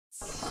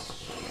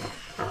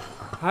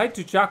Hi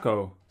to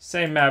Chaco.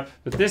 Same map,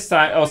 but this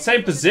time, oh,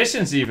 same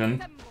positions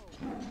even.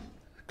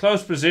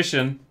 Close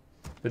position.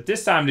 But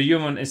this time the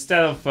human,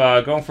 instead of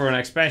going for an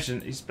expansion,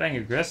 he's playing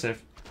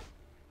aggressive.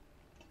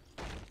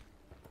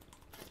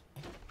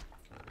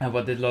 And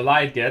what did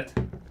LawLiet get?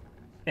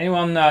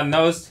 Anyone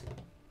knows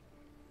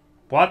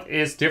what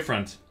is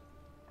different?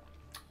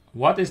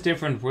 What is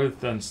different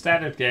with a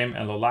standard game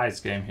and LawLiet's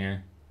game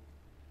here?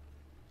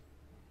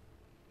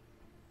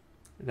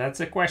 That's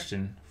a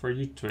question for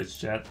you, Twitch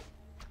chat.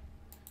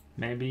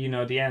 Maybe you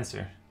know the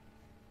answer.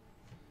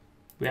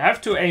 We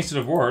have 2 Ancient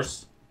of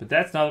Wars, but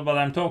that's not what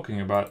I'm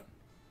talking about.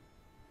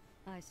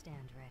 I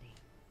stand ready.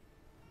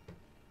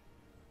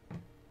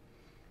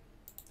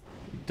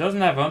 It doesn't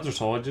have Hunter's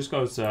Hall, it just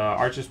goes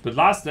Archers. But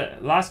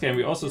last game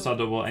we also saw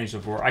double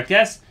Ancient of War. I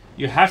guess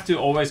you have to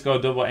always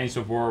go double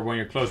Ancient of War when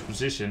you're close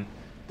position.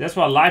 That's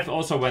why Life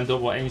also went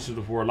double Ancient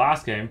of War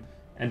last game.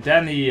 And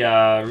then he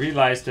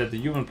realized that the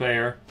human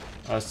player,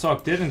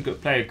 Sok, didn't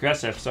play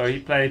aggressive. So he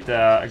played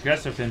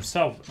aggressive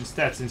himself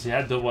instead. Since he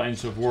had double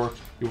Ancient of War,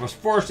 he was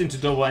forced into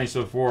double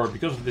Ancient of War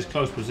because of this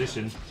close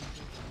position.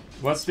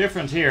 What's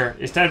different here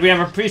is that we have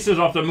a Priestess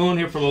of the Moon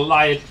here for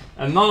LawLiet.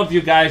 And none of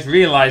you guys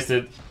realized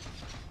it.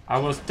 I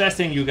was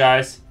testing you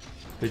guys.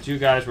 But you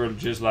guys were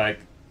just like,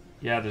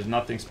 yeah, there's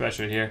nothing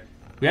special here.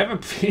 We have a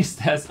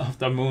Priestess of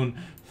the Moon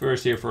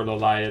first here for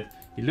LawLiet.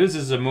 He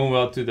loses the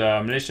Moonwell to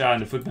the Militia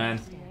and the Footman.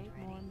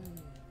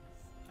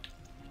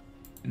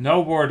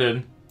 No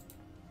Warden,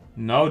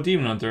 no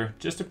Demon Hunter,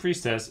 just a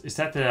Priestess. Is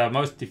that the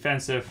most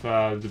defensive,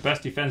 the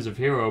best defensive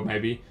hero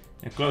maybe?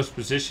 In close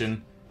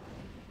position.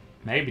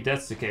 Maybe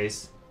that's the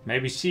case.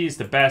 Maybe she is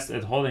the best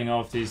at holding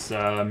off these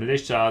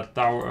militia,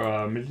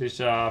 tower,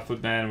 militia,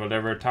 footmen,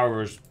 whatever,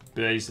 towers,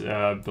 base,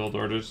 build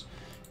orders.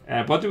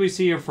 And what do we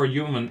see here for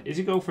human? Is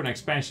he going for an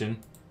expansion?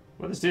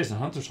 What is this? A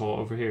Hunter's Hall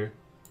over here.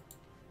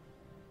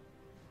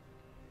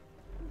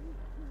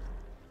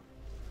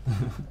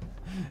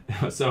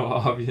 It was so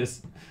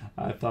obvious.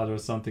 I thought it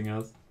was something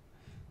else.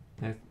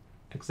 That's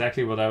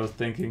exactly what I was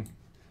thinking.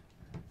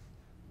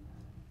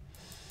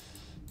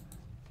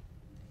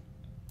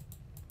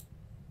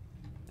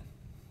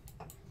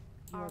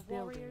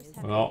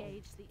 Well,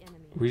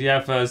 we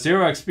have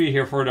 0 XP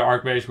here for the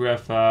Archmage. We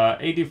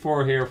have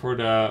 84 here for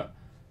the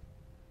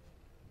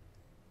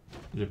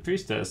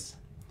Priestess.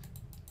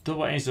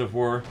 Double Ancient of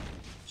War.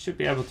 Should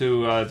be able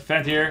to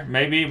defend here.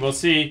 Maybe. We'll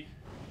see.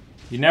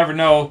 You never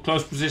know.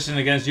 Close position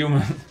against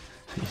human.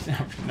 You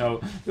never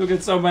know. Look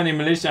at so many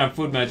militia and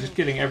footmen just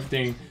killing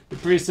everything. The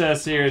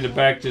Priestess here in the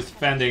back just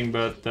defending,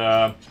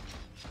 but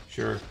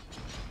sure.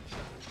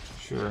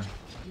 Sure.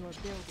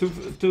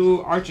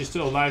 Two archers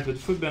still alive, but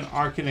the footmen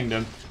are killing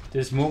them.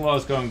 This Moonwell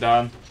is going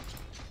down.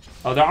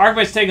 Oh, the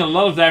Archmage is taking a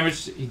lot of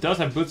damage. He does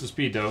have boots of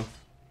speed though.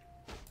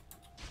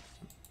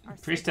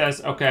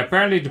 Priestess. Okay,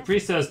 apparently the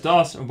Priestess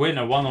does win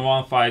a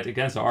one-on-one fight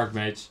against the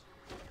Archmage.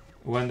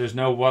 When there's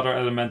no water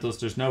elementals,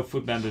 there's no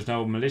footmen, there's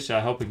no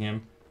militia helping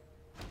him.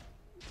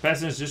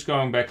 Peasants just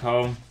going back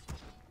home.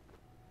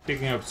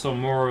 Picking up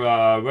some more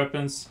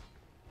weapons.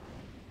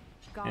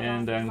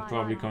 And then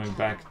probably coming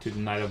back to the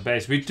Knight of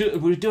Base. We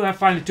do have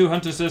finally 2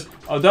 Huntresses.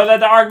 Oh, don't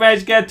let the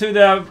Archmage get to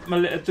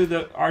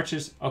the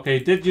archers. Okay,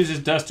 he did use his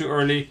dust too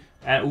early.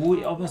 And ooh,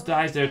 he almost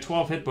dies there.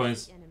 12 hit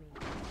points.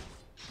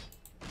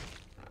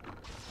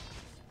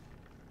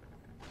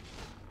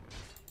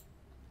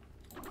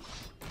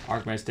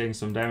 Archmage taking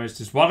some damage.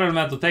 This Water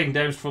Elemental taking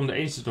damage from the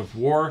Ancient of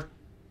War.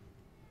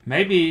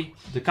 Maybe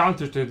the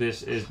counter to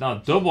this is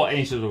not double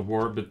Ancient of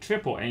War, but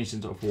triple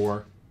Ancient of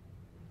War.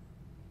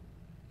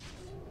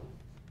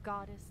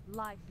 Goddess,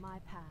 light my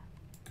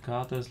path.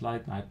 Goddess,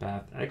 light my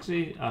path.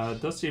 Actually,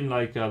 it does seem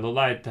like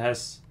LawLiet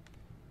has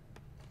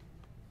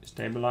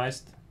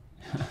stabilized.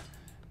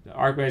 The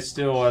Archmage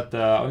still at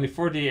only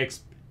 40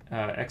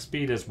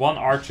 XP. There's 1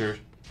 archer.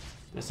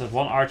 There's that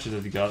 1 archer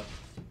that he got.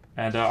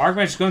 And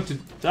Archmage is going to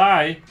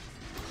die.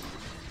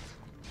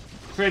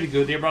 Pretty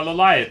good here by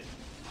LawLiet.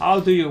 How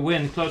do you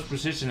win close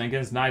position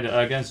against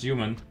against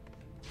human?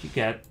 You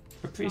get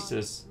a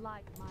Priestess.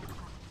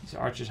 These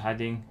archers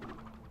hiding.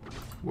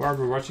 Where are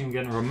we watching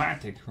again?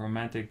 Romantic.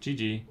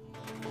 GG.